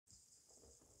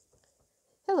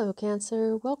Hello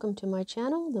Cancer, welcome to my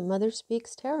channel, The Mother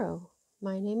Speaks Tarot.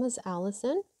 My name is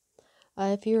Allison.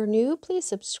 If you're new, please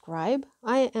subscribe.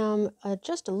 I am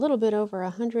just a little bit over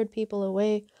 100 people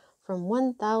away from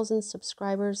 1,000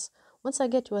 subscribers. Once I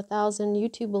get to 1,000,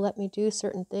 YouTube will let me do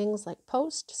certain things like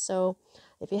post. So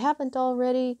if you haven't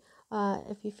already,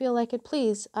 if you feel like it,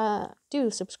 please do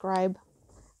subscribe.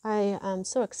 I am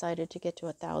so excited to get to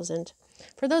 1,000.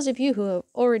 For those of you who have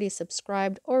already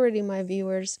subscribed, already my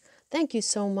viewers, thank you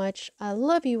so much. I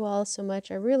love you all so much.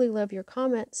 I really love your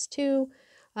comments too.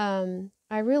 I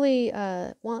really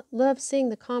love seeing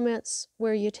the comments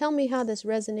where you tell me how this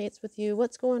resonates with you,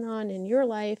 what's going on in your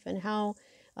life, and how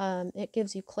it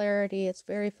gives you clarity. It's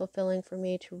very fulfilling for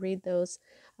me to read those.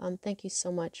 Thank you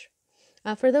so much.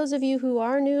 For those of you who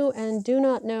are new and do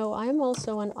not know, I'm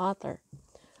also an author.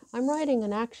 I'm writing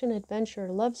an action-adventure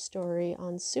love story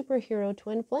on superhero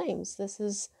twin flames. This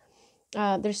is,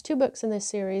 there's 2 books in this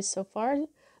series so far.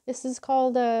 This is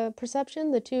called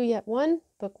Perception, the Two Yet One,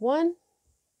 Book 1.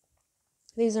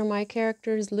 These are my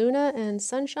characters, Luna and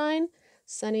Sunshine.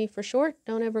 Sunny for short.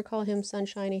 Don't ever call him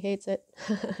Sunshine, he hates it.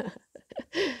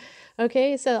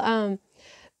 Okay, so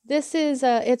this is,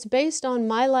 it's based on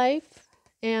my life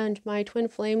and my twin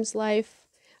flames life.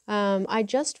 I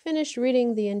just finished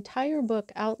reading the entire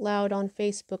book out loud on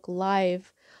Facebook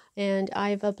Live, and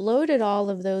I've uploaded all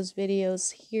of those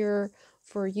videos here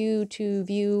for you to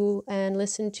view and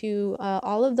listen to.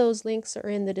 All of those links are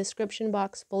in the description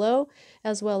box below,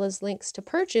 as well as links to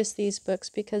purchase these books,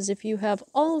 because if you have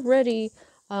already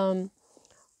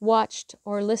watched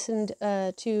or listened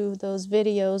to those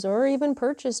videos, or even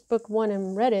purchased book 1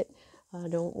 and read it,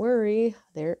 don't worry,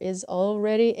 there is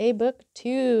already a book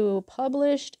 2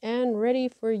 published and ready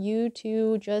for you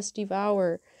to just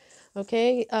devour.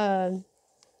 Okay,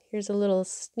 here's a little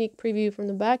sneak preview from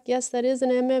the back. Yes, that is an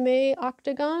MMA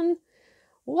octagon.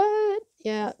 What?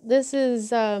 Yeah, this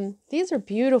is, these are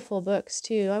beautiful books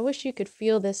too. I wish you could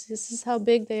feel this. This is how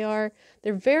big they are.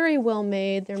 They're very well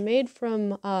made. They're made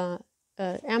from,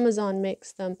 Amazon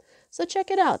makes them. So check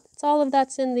it out. It's all of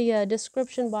that's in the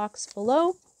description box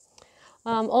below.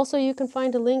 Also, you can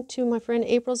find a link to my friend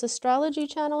April's astrology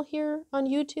channel here on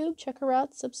YouTube. Check her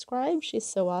out, subscribe. She's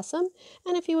so awesome.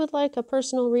 And if you would like a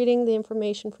personal reading, the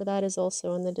information for that is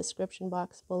also in the description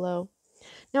box below.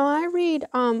 Now, I read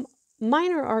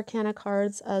minor arcana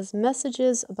cards as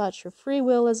messages about your free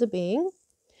will as a being,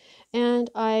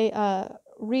 and I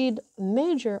read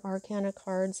major arcana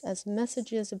cards as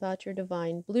messages about your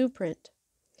divine blueprint.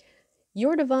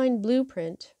 Your divine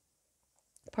blueprint,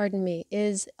 pardon me,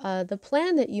 is the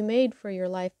plan that you made for your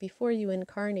life before you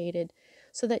incarnated,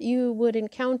 so that you would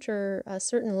encounter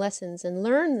certain lessons and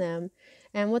learn them.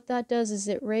 And what that does is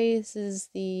it raises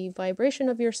the vibration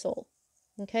of your soul.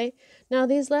 Okay, now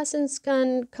these lessons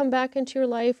can come back into your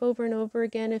life over and over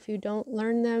again if you don't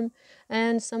learn them,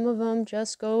 and some of them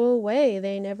just go away.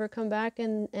 They never come back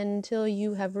until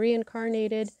you have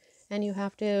reincarnated, and you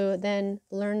have to then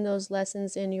learn those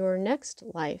lessons in your next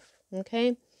life.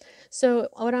 Okay, so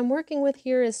what I'm working with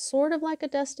here is sort of like a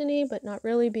destiny, but not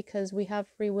really, because we have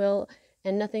free will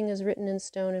and nothing is written in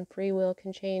stone, and free will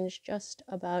can change just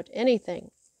about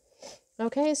anything.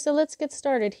 Okay, so let's get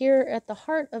started. Here at the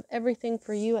heart of everything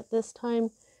for you at this time,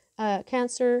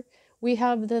 Cancer, we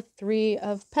have the 3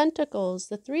 of Pentacles.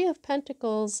 The 3 of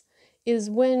Pentacles is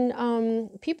when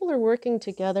people are working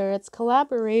together. It's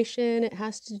collaboration. It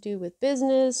has to do with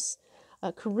business,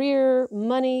 career,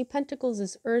 money. Pentacles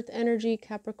is earth energy,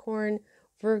 Capricorn,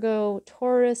 Virgo,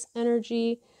 Taurus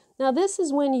energy. Now this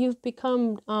is when you've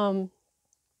become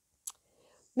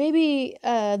maybe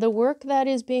the work that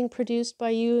is being produced by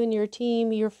you and your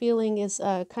team, you're feeling is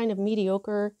kind of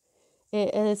mediocre.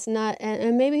 It's not,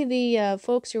 and maybe the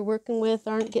folks you're working with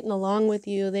aren't getting along with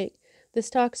you. This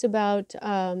talks about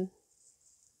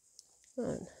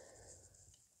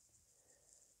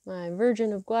my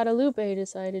Virgin of Guadalupe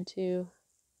decided to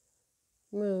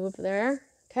move there.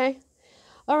 Okay.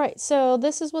 All right. So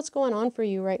this is what's going on for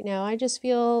you right now. I just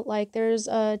feel like there's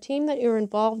a team that you're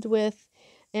involved with,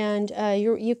 and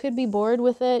you could be bored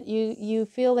with it. You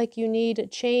feel like you need a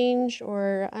change,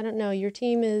 or I don't know, your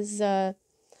team is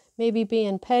maybe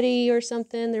being petty or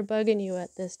something. They're bugging you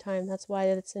at this time. That's why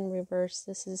it's in reverse.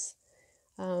 This is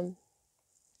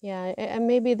yeah, and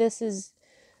maybe this is,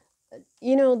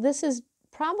 you know, this is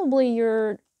probably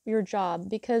your job,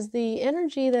 because the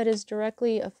energy that is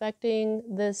directly affecting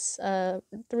this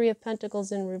 3 of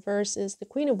Pentacles in reverse is the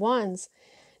Queen of Wands.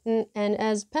 And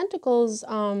as Pentacles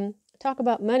talk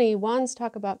about money, Wands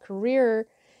talk about career.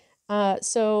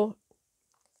 So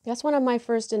that's one of my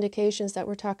first indications that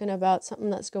we're talking about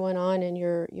something that's going on in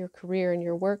your career and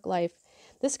your work life.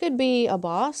 This could be a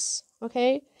boss,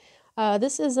 okay?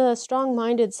 This is a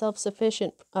strong-minded,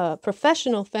 self-sufficient,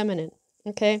 professional feminine,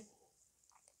 okay?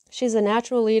 She's a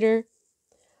natural leader.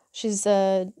 She's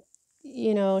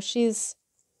she's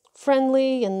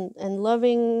friendly and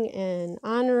loving and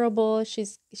honorable.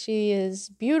 She is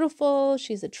beautiful.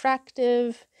 She's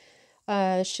attractive.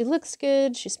 She looks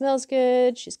good. She smells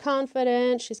good. She's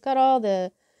confident. She's got all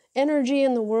the energy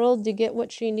in the world to get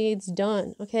what she needs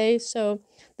done. Okay, so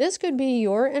this could be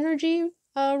your energy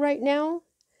right now,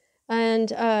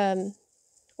 and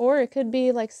or it could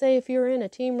be like, say, if you're in a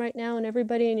team right now and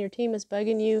everybody in your team is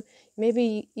bugging you,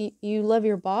 maybe you love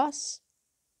your boss.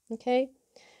 Okay,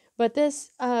 but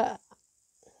this yeah,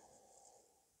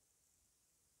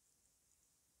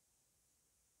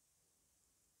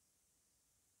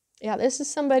 this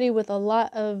is somebody with a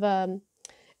lot of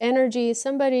energy,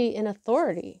 somebody in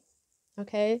authority.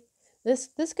 Okay, this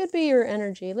could be your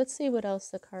energy. Let's see what else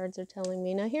the cards are telling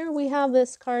me. Now here we have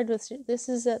this card with, this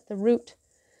is at the root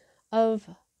of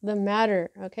the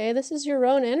matter. Okay, this is your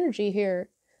own energy here.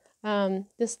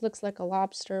 This looks like a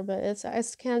lobster, but it's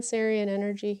Cancerian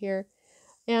energy here.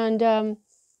 And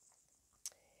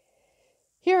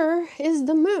here is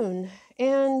the moon.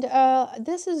 And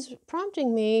this is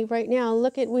prompting me right now.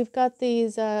 Look at, we've got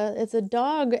these, it's a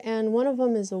dog and one of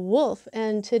them is a wolf.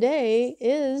 And today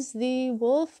is the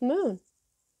wolf moon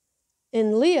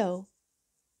in Leo.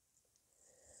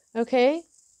 Okay.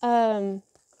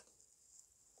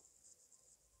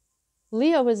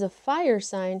 Leo is a fire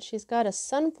sign. She's got a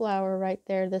sunflower right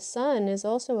there. The sun is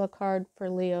also a card for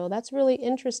Leo. That's really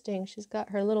interesting. She's got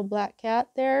her little black cat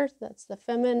there. That's the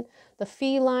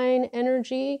feline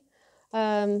energy.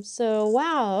 So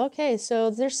wow, okay, so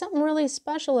there's something really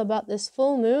special about this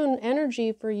full moon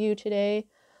energy for you today.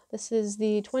 This is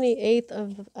the 28th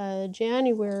of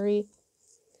January.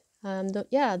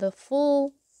 The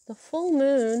full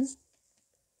moon,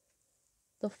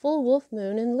 the full wolf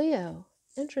moon in Leo.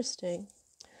 Interesting.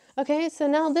 Okay, so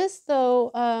now this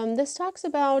though, this talks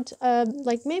about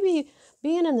like maybe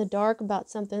being in the dark about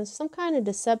something, some kind of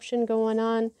deception going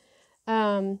on.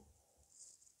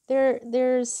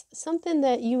 There's something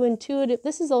that you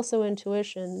this is also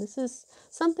intuition. This is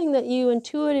something that you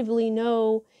intuitively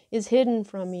know is hidden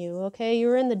from you, okay?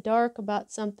 You're in the dark about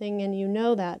something and you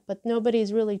know that, but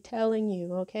nobody's really telling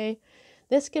you, okay?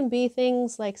 This can be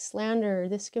things like slander.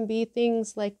 This can be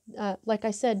things like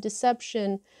I said,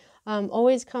 deception.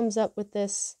 Always comes up with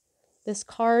this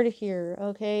card here,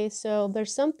 okay? So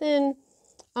there's something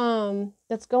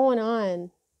that's going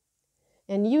on,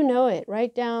 and you know it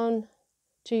right down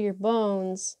to your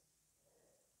bones,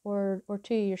 or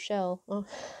to your shell. Oh.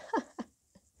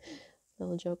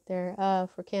 Little joke there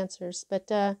for cancers,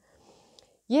 but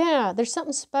yeah, there's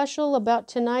something special about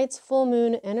tonight's full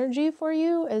moon energy for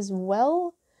you as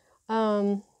well.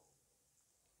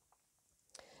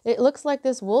 It looks like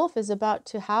this wolf is about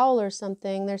to howl or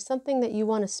something. There's something that you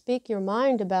want to speak your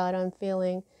mind about, I'm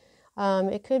feeling.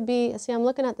 It could be, see, I'm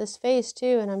looking at this face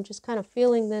too, and I'm just kind of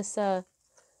feeling this,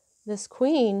 this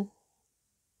queen.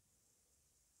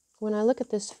 When I look at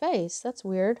this face, that's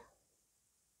weird.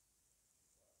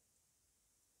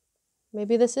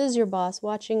 Maybe this is your boss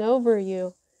watching over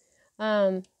you.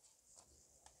 All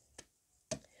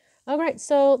right,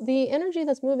 so the energy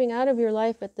that's moving out of your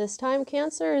life at this time,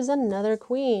 Cancer, is another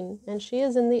queen, and she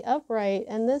is in the upright,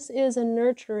 and this is a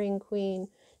nurturing queen.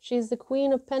 She's the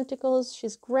Queen of Pentacles.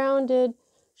 She's grounded.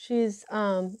 She's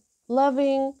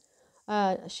loving.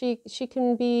 She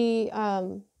can be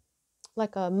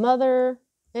like a mother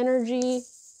energy,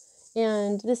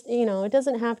 and this, you know, it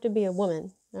doesn't have to be a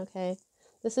woman, okay?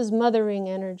 This is mothering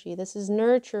energy. This is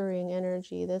nurturing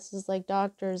energy. This is like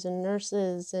doctors and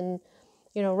nurses and,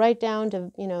 you know, right down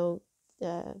to, you know,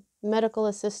 medical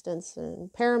assistants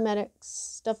and paramedics,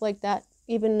 stuff like that.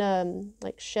 Even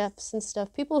like chefs and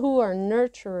stuff. People who are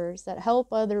nurturers that help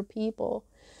other people.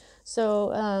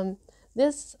 So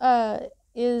this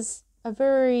is a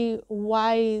very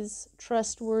wise,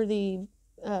 trustworthy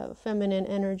feminine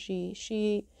energy.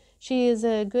 She is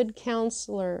a good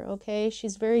counselor, okay?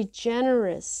 She's very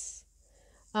generous.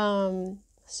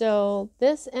 So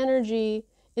this energy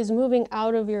is moving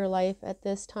out of your life at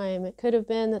this time. It could have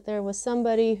been that there was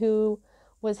somebody who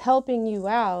was helping you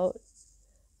out,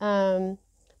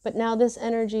 but now this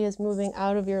energy is moving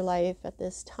out of your life at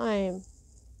this time.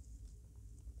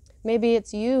 Maybe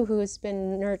it's you who has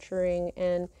been nurturing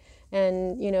and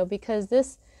you know, because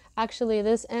this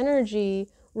energy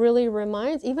really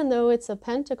reminds, even though it's a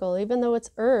pentacle, even though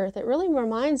it's earth, it really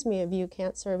reminds me of you,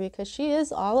 Cancer, because she is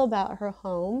all about her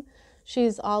home.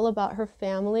 She's all about her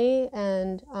family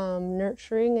and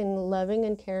nurturing and loving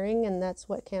and caring, and that's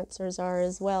what Cancers are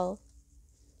as well.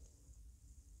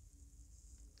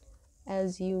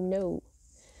 as you know.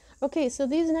 Okay, so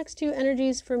these next two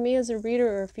energies for me as a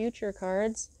reader are future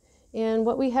cards. And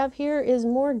what we have here is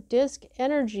more disc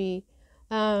energy.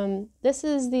 This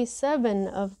is the Seven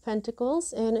of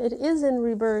Pentacles, and it is in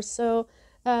reverse. So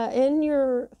in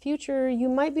your future, you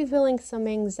might be feeling some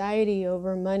anxiety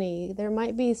over money. There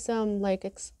might be some like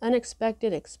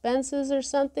unexpected expenses or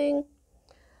something.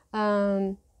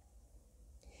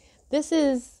 This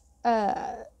is,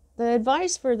 the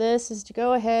advice for this is to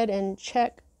go ahead and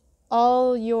check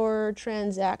all your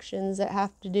transactions that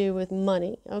have to do with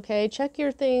money, okay? Check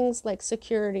your things like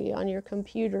security on your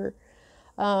computer.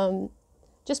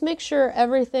 Just make sure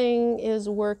everything is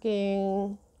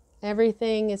working,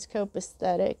 everything is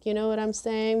copacetic, you know what I'm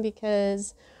saying?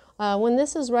 Because when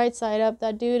this is right side up,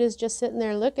 that dude is just sitting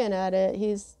there looking at it.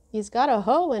 He's got a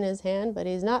hoe in his hand, but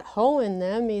he's not hoeing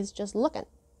them, he's just looking.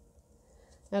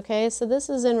 Okay, so this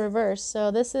is in reverse.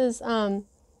 So this is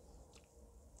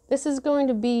going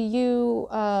to be you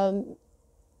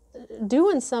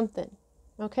doing something,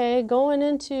 okay? Going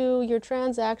into your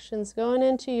transactions, going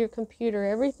into your computer,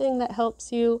 everything that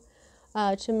helps you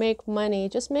to make money.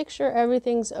 Just make sure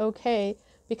everything's okay,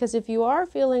 because if you are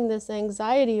feeling this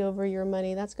anxiety over your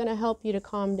money, that's going to help you to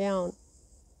calm down.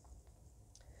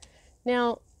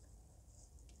 Now,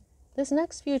 this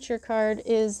next future card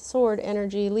is Sword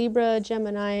energy, Libra,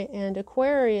 Gemini, and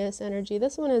Aquarius energy.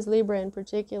 This one is Libra in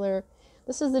particular.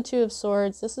 This is the Two of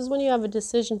Swords. This is when you have a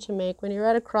decision to make, when you're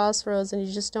at a crossroads and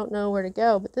you just don't know where to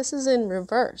go. But this is in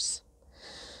reverse.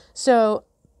 So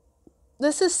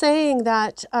this is saying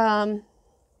that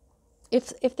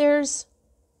if there's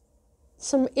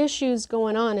some issues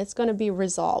going on, it's going to be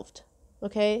resolved.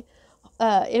 Okay?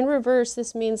 In reverse,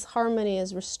 this means harmony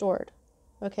is restored.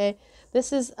 Okay?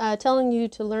 This is telling you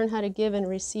to learn how to give and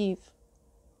receive.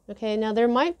 Okay? Now there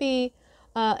might be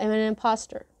an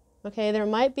imposter. Okay? There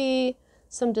might be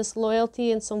some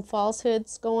disloyalty and some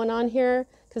falsehoods going on here,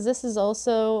 because this is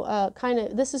also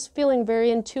this is feeling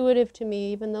very intuitive to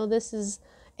me, even though this is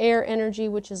air energy,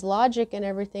 which is logic and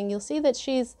everything. You'll see that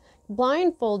she's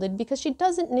blindfolded because she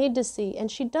doesn't need to see, and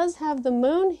she does have the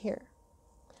moon here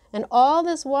and all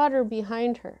this water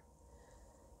behind her.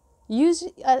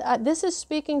 This is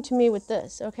speaking to me with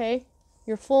this, okay?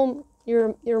 Your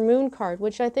moon card,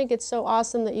 which I think it's so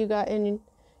awesome that you got in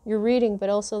your reading, but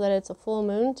also that it's a full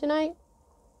moon tonight.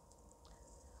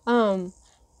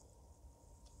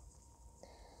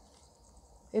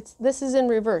 This is in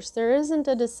reverse. There isn't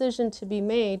a decision to be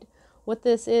made. What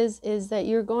this is that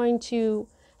you're going to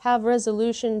have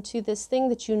resolution to this thing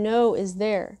that you know is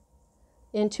there.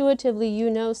 Intuitively, you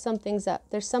know something's up.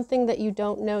 There's something that you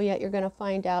don't know yet, you're going to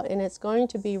find out, and it's going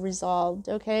to be resolved,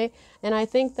 okay? And I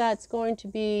think that's going to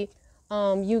be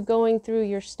you going through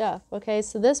your stuff, okay?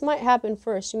 So this might happen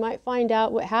first. You might find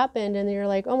out what happened, and you're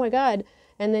like, oh my God.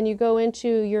 And then you go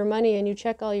into your money and you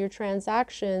check all your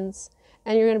transactions,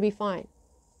 and you're going to be fine,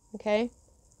 okay?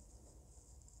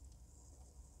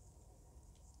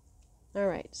 All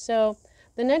right, so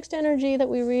the next energy that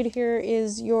we read here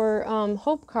is your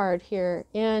hope card here.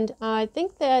 And I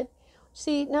think that,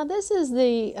 see, now this is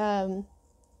the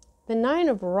Nine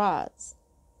of Rods,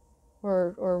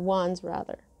 or Wands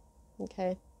rather,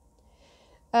 okay?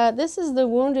 This is the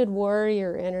Wounded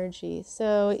Warrior energy.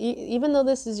 So even though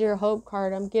this is your hope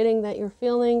card, I'm getting that you're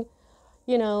feeling,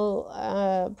 you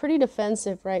know, pretty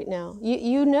defensive right now.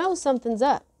 You know something's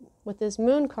up with this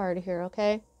Moon card here,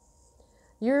 okay?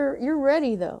 You're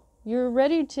ready though. You're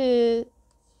ready to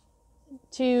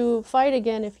fight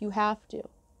again if you have to,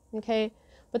 okay?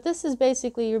 But this is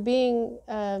basically you're being,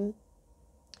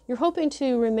 you're hoping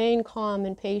to remain calm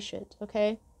and patient,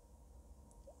 okay?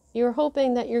 You're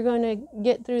hoping that you're going to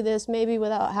get through this maybe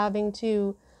without having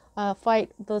to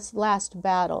fight this last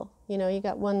battle. You know, you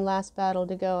got one last battle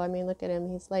to go. I mean, look at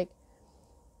him. He's like,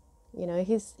 you know,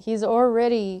 he's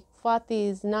already fought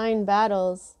these 9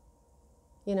 battles.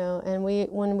 You know, and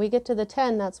when we get to the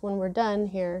 10, that's when we're done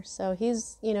here. So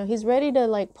he's, you know, he's ready to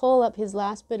like pull up his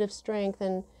last bit of strength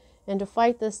and to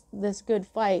fight this good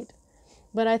fight.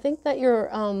 But I think that you're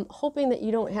hoping that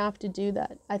you don't have to do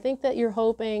that. I think that you're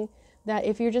hoping that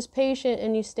if you're just patient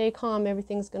and you stay calm,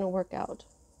 everything's going to work out.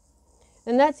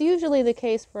 And that's usually the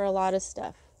case for a lot of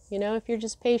stuff. You know, if you're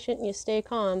just patient and you stay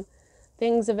calm,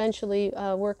 things eventually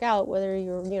work out, whether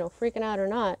you're, you know, freaking out or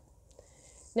not.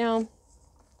 Now,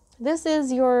 this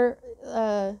is your,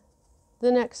 the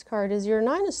next card is your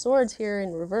Nine of Swords here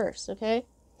in reverse, okay?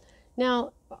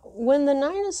 Now, when the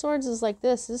Nine of Swords is like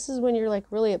this is when you're like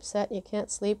really upset and you can't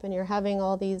sleep and you're having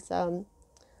all these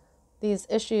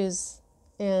issues,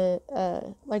 and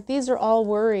like these are all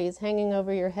worries hanging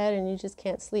over your head and you just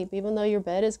can't sleep, even though your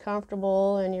bed is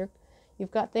comfortable and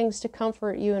You've got things to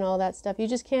comfort you and all that stuff. You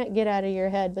just can't get out of your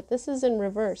head. But this is in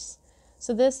reverse.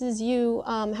 So this is you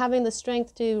having the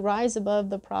strength to rise above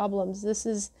the problems. This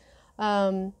is,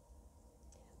 but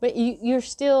you're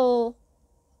still,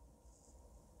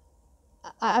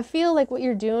 I feel like what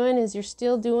you're doing is you're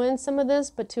still doing some of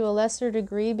this, but to a lesser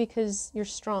degree because you're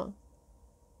strong.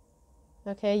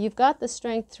 Okay, you've got the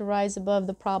strength to rise above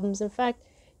the problems. In fact,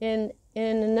 in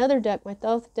another deck, my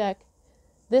Thoth deck,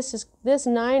 this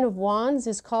Nine of Wands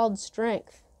is called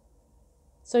strength.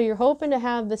 So you're hoping to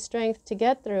have the strength to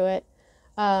get through it,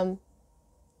 and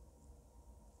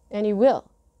you will.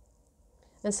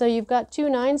 And so you've got 2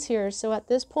 nines here. So at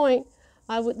this point,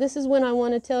 this is when I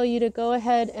want to tell you to go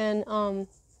ahead and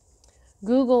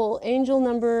Google angel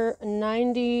number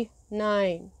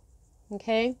 99.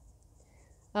 Okay?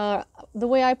 The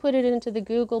way I put it into the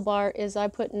Google bar is I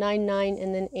put 99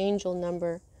 and then angel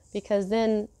number, because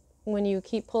then when you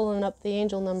keep pulling up the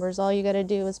angel numbers, all you got to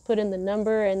do is put in the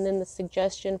number and then the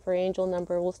suggestion for angel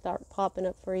number will start popping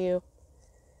up for you.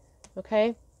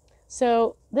 Okay?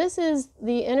 So this is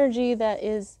the energy that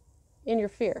is in your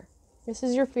fear. This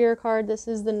is your fear card. This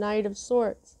is the Knight of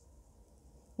Swords.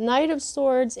 Knight of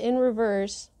Swords in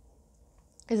reverse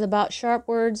is about sharp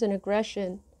words and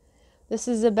aggression. This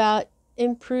is about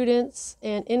imprudence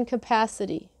and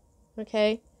incapacity.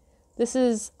 Okay? This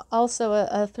is also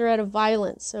a threat of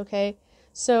violence. Okay?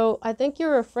 So I think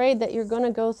you're afraid that you're going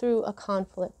to go through a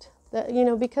conflict. That, you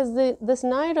know, because this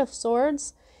Knight of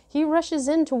Swords, he rushes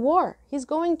into war. He's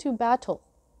going to battle.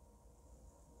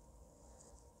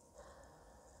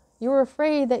 You're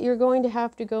afraid that you're going to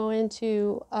have to go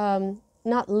into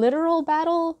not literal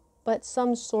battle, but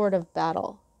some sort of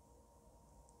battle.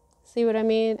 See what I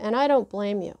mean? And I don't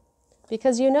blame you,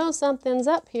 because you know something's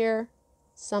up here.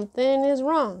 Something is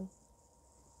wrong.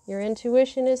 Your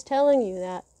intuition is telling you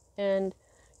that. And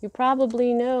you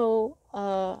probably know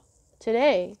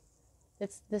today,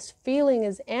 this feeling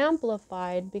is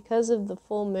amplified because of the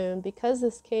full moon, because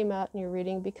this came out in your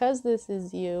reading, because this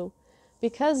is you,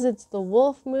 because it's the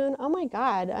wolf moon. Oh my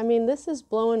God, I mean, this is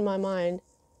blowing my mind.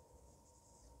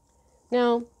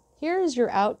 Now, here's your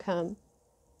outcome.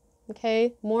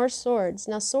 Okay, more swords.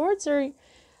 Now, swords are,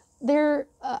 air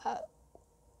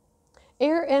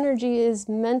energy is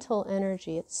mental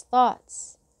energy. It's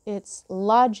thoughts, it's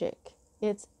logic,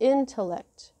 it's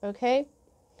intellect, okay?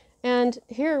 And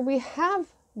here we have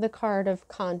the card of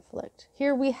conflict.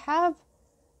 Here we have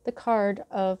the card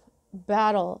of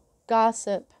battle,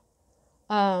 gossip,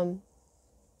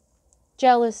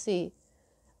 jealousy,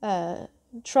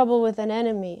 trouble with an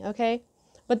enemy, okay?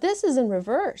 But this is in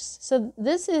reverse. So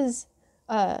this is,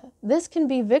 this can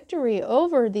be victory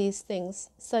over these things,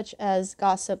 such as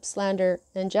gossip, slander,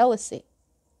 and jealousy.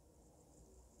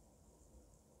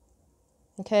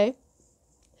 Okay?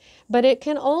 But it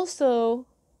can also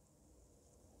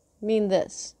mean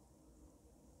this.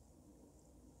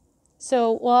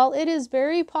 So while it is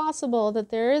very possible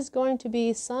that there is going to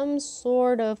be some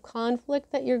sort of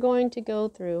conflict that you're going to go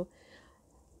through,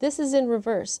 this is in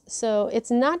reverse. So it's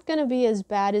not going to be as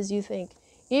bad as you think.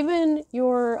 Even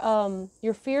your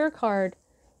fear card,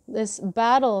 this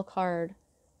battle card,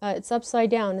 it's upside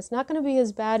down. It's not going to be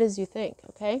as bad as you think,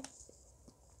 okay?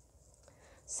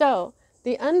 So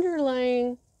the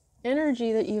underlying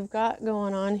energy that you've got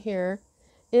going on here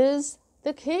is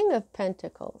the King of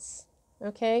Pentacles,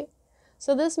 okay?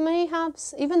 So this may have,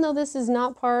 even though this is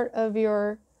not part of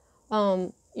your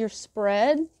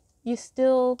spread, you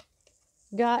still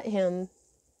got him.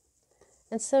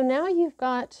 And so now you've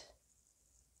got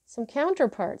some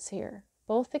counterparts here,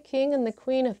 both the King and the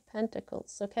Queen of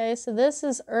Pentacles, okay? So this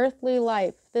is earthly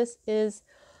life. This is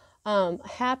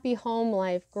happy home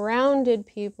life, grounded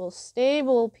people,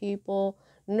 stable people,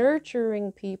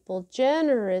 nurturing people,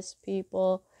 generous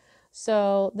people.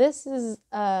 So this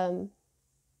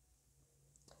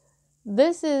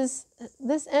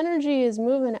energy is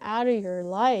moving out of your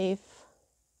life,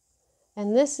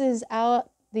 and this is at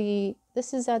the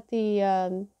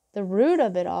root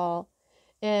of it all.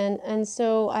 And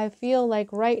so I feel like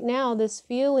right now this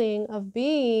feeling of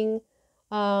being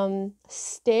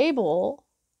stable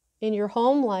in your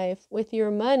home life with your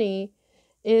money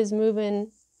is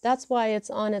moving. That's why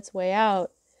it's on its way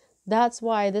out. That's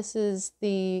why this is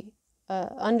the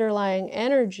underlying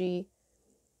energy,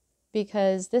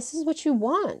 because this is what you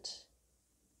want.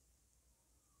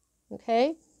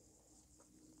 Okay?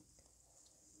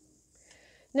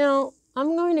 Now,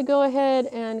 I'm going to go ahead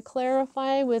and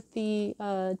clarify with the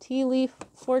tea leaf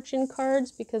fortune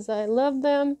cards, because I love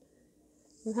them.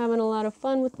 I'm having a lot of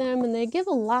fun with them, and they give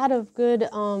a lot of good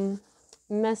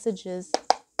messages.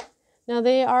 Now,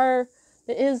 there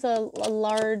is a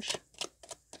large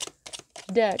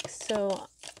deck. So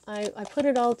I put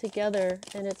it all together,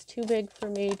 and it's too big for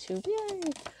me to, yay,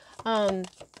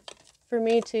 for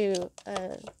me to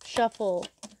shuffle.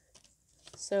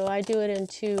 So I do it in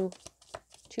two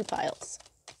piles.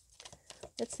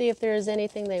 Let's see if there is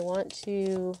anything they want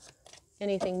to,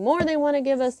 anything more they want to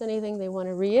give us, anything they want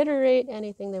to reiterate,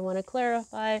 anything they want to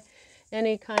clarify,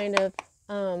 any kind of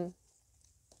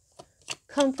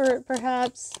comfort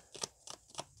perhaps.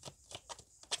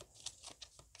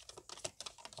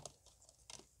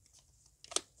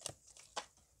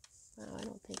 Wow, I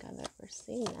don't think I've ever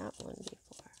seen that one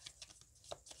before.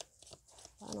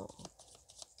 Funnel.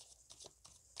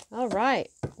 All right.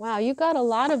 Wow, you got a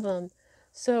lot of them.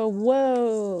 So,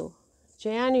 whoa,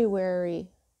 January.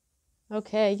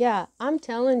 Okay, yeah, I'm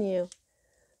telling you,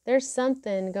 there's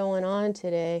something going on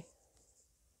today.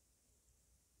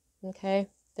 Okay,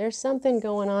 there's something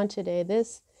going on today.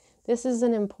 This is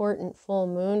an important full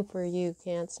moon for you,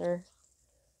 Cancer.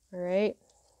 All right.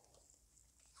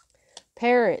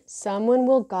 Parrot, someone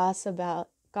will gossip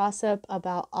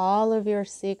about all of your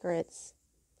secrets.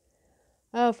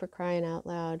 Oh, for crying out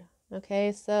loud.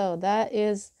 Okay, so that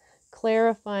is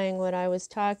clarifying what I was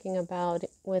talking about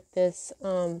with this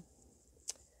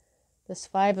this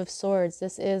Five of Swords.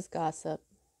 This is gossip.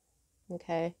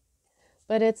 Okay,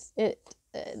 but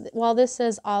while this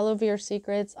says all of your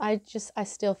secrets, I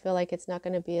still feel like it's not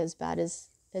going to be as bad as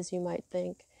you might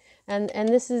think. And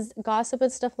this is gossip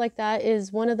and stuff like that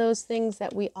is one of those things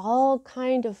that we all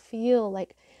kind of feel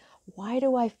like, why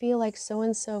do I feel like so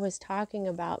and so is talking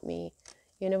about me?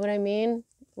 You know what I mean?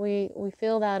 We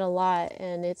feel that a lot,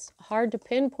 and it's hard to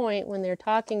pinpoint when they're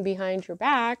talking behind your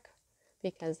back,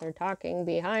 because they're talking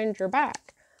behind your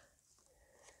back.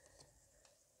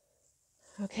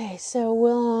 Okay, so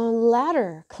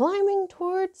ladder, climbing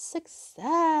towards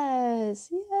success.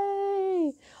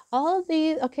 Yay! All of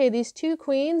these, okay, these two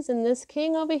queens and this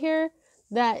king over here,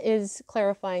 that is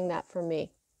clarifying that for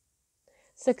me.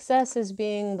 Success is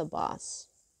being the boss.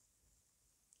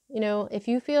 You know, if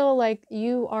you feel like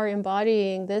you are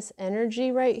embodying this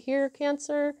energy right here,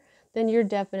 Cancer, then you're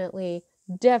definitely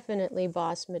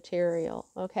boss material,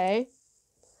 okay?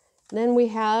 Then we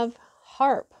have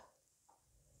harp.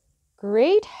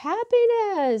 Great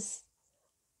happiness.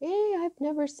 Yay, I've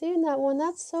never seen that one.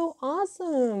 That's so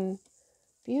awesome.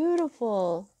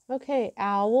 Beautiful. Okay,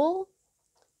 owl.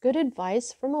 Good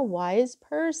advice from a wise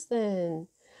person.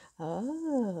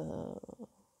 Oh.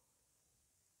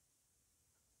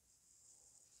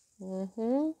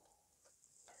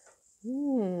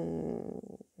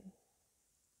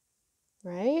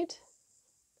 Right?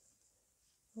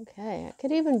 Okay, it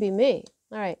could even be me.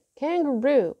 All right,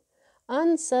 kangaroo.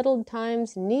 Unsettled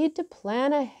times need to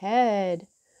plan ahead.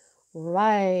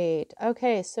 Right.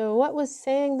 Okay, so what was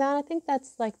saying that? I think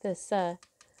that's like this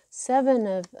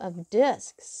seven of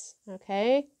discs,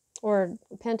 okay? Or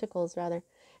pentacles, rather.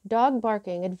 Dog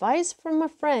barking. Advice from a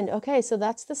friend. Okay, so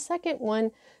that's the second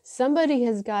one. Somebody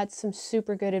has got some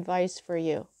super good advice for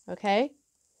you, okay?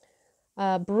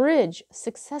 Bridge.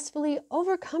 Successfully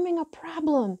overcoming a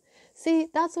problem. See,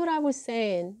 that's what I was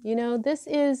saying. You know, this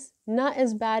is not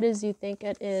as bad as you think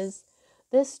it is.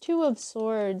 This Two of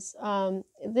Swords,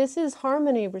 this is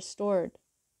harmony restored.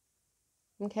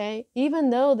 Okay? Even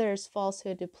though there's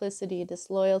falsehood, duplicity,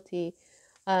 disloyalty,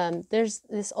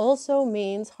 this also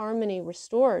means harmony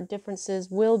restored. Differences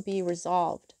will be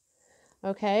resolved.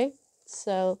 Okay?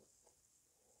 So,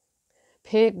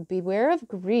 pig, beware of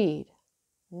greed.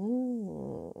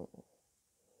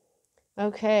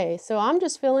 Okay, so I'm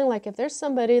just feeling like if there's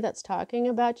somebody that's talking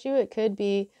about you, it could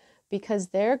be because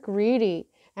they're greedy.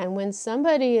 And when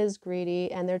somebody is greedy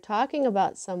and they're talking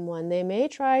about someone, they may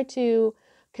try to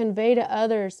convey to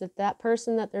others that that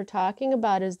person that they're talking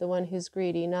about is the one who's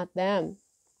greedy, not them.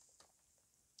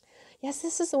 Yes,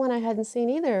 this is the one I hadn't seen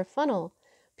either. Funnel.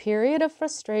 Period of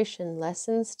frustration.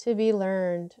 Lessons to be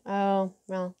learned. Oh,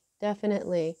 well,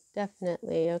 definitely.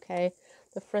 Okay.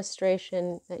 The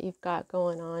frustration that you've got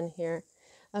going on here.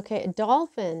 Okay,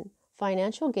 dolphin.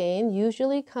 Financial gain,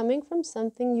 usually coming from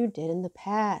something you did in the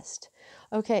past.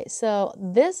 Okay, so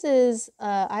this is,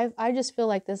 I just feel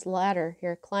like this ladder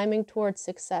here, climbing towards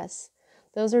success.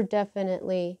 Those are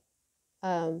definitely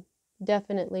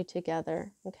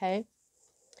together, okay?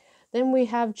 Then we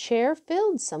have chair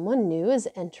filled. Someone new is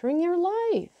entering your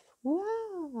life.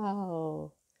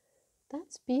 Wow,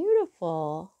 that's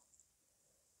beautiful.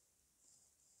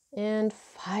 And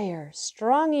fire,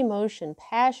 strong emotion,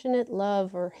 passionate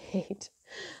love or hate.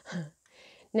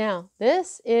 Now,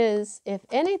 this is, if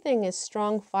anything is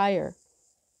strong fire,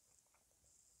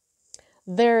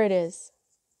 there it is.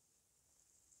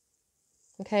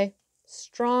 Okay,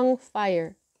 strong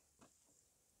fire.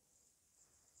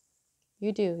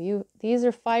 You do. These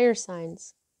are fire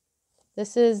signs.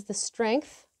 This is the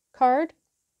strength card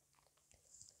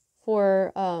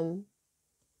for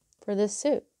this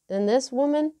suit. And this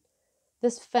woman,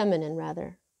 this feminine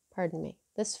rather, pardon me,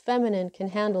 this feminine can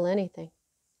handle anything.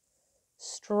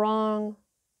 Strong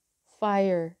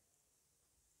fire.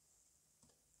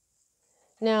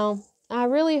 Now, I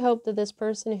really hope that this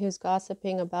person who's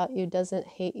gossiping about you doesn't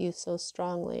hate you so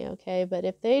strongly, okay? But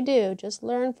if they do, just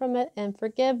learn from it and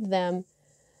forgive them.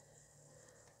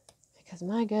 Because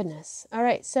my goodness. All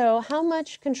right, so how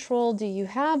much control do you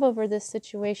have over this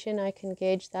situation? I can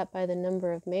gauge that by the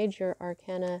number of major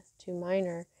arcana to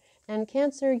minor. And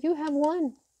Cancer, you have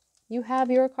one. You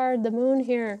have your card, the moon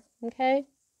here, okay?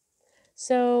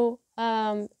 So,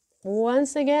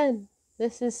 once again,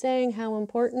 this is saying how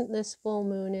important this full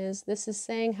moon is. This is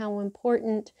saying how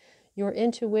important your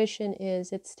intuition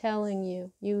is. It's telling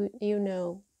you, you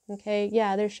know, okay?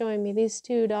 Yeah, they're showing me these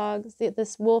two dogs,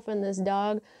 this wolf and this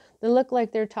dog. They look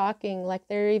like they're talking, like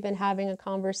they're even having a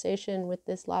conversation with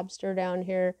this lobster down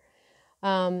here.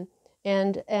 And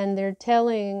they're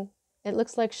telling, it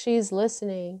looks like she's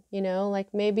listening, you know,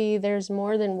 like maybe there's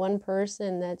more than one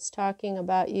person that's talking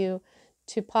about you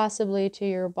to possibly to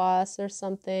your boss or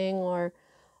something, or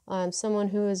someone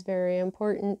who is very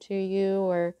important to you,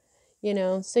 or, you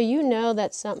know, so you know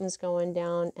that something's going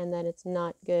down and that it's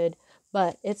not good,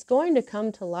 but it's going to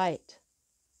come to light,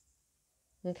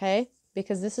 okay?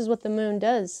 Because this is what the moon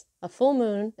does. A full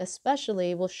moon,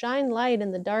 especially, will shine light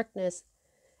in the darkness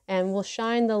and will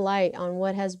shine the light on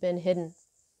what has been hidden,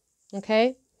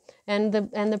 okay? And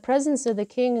the presence of the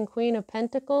King and Queen of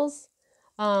Pentacles,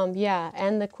 yeah,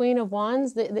 and the Queen of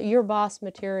Wands, your boss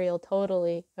material,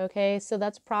 totally, okay? So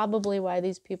that's probably why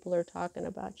these people are talking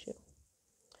about you.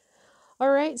 All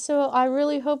right, so I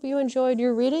really hope you enjoyed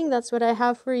your reading. That's what I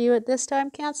have for you at this time,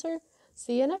 Cancer.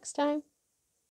 See you next time.